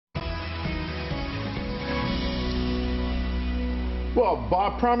Well,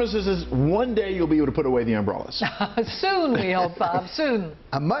 Bob promises us one day you'll be able to put away the umbrellas. Soon, we hope, Bob, soon.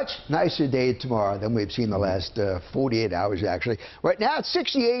 A much nicer day tomorrow than we've seen the last 48 hours, actually. Right now, it's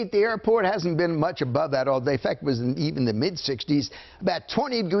 68. The airport hasn't been much above that all day. In fact, it was in even the mid-60s. About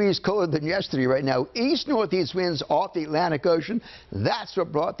 20 degrees colder than yesterday right now. East-northeast winds off the Atlantic Ocean. That's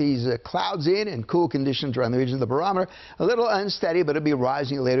what brought these clouds in and cool conditions around the region of the barometer. A little unsteady, but it'll be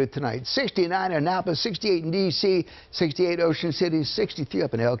rising later tonight. 69 in Annapolis, 68 in D.C., 68 Ocean City, 63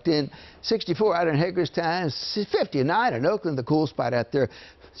 up in Elkton, 64 out in Hagerstown, 59 in Oakland, the cool spot out there.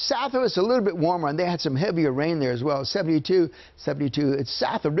 South of us, a little bit warmer, and they had some heavier rain there as well. 72. It's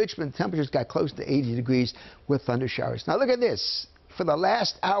south of Richmond. Temperatures got close to 80 degrees with thunder showers. Now look at this. For the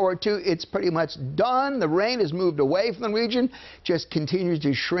last hour or two, it's pretty much done. The rain has moved away from the region, just continues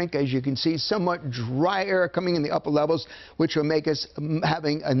to shrink, as you can see. Somewhat dry air coming in the upper levels, which will make us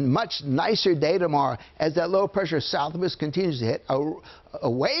having a much nicer day tomorrow. As that low pressure south of us continues to hit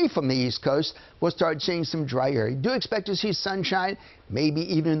away from the east coast, we'll start seeing some dry air. You do expect to see sunshine, maybe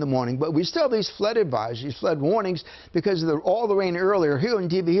even in the morning, but we still have these flood advisories, flood warnings, because of all the rain earlier here in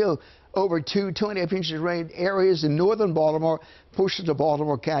DV Hill. Over 2.5 inches of rain. Areas in northern Baltimore, portions of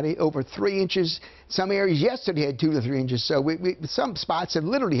Baltimore County, over 3 inches. Some areas yesterday had 2 to 3 inches. So some spots have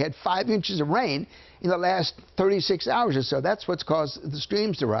literally had 5 inches of rain in the last 36 hours or so. That's what's caused the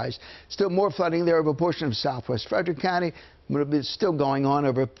streams to rise. Still more flooding there over a portion of southwest Frederick County. It's still going on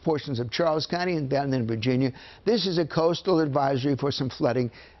over portions of Charles County and down in Virginia. This is a coastal advisory for some flooding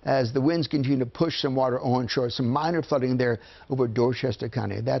as the winds continue to push some water onshore. Some minor flooding there over Dorchester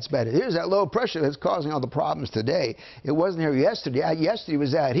County. That's bad. Here's that low pressure that's causing all the problems today. It wasn't here yesterday. Yesterday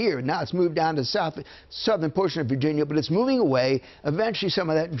was out here. Now it's moved down to southern portion of Virginia, but it's moving away. Eventually some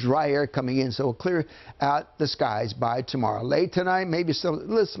of that dry air coming in, so we'll clear out the skies by tomorrow. Late tonight, maybe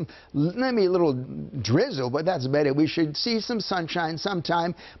maybe a little drizzle, but that's better. We should see some sunshine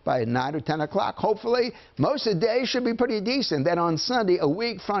sometime by 9 or 10 o'clock. Hopefully, most of the day should be pretty decent. Then on Sunday, a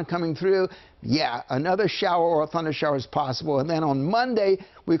weak front coming through. Yeah, another shower or thunder shower is possible. And then on Monday,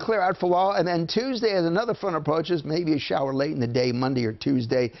 we clear out for a while. And then Tuesday, as another front approaches, maybe a shower late in the day, Monday or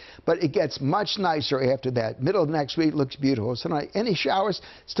Tuesday. But it gets much nicer after that. Middle of next week looks beautiful. So any showers,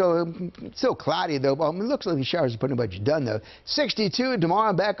 still cloudy, though. Well, it looks like the showers are pretty much done, though. 62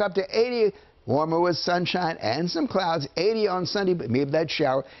 tomorrow, back up to 80. Warmer with sunshine and some clouds. 80 on Sunday, but maybe that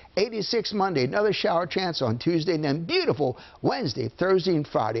shower. 86 Monday, another shower chance on Tuesday, and then beautiful Wednesday, Thursday, and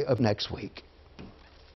Friday of next week.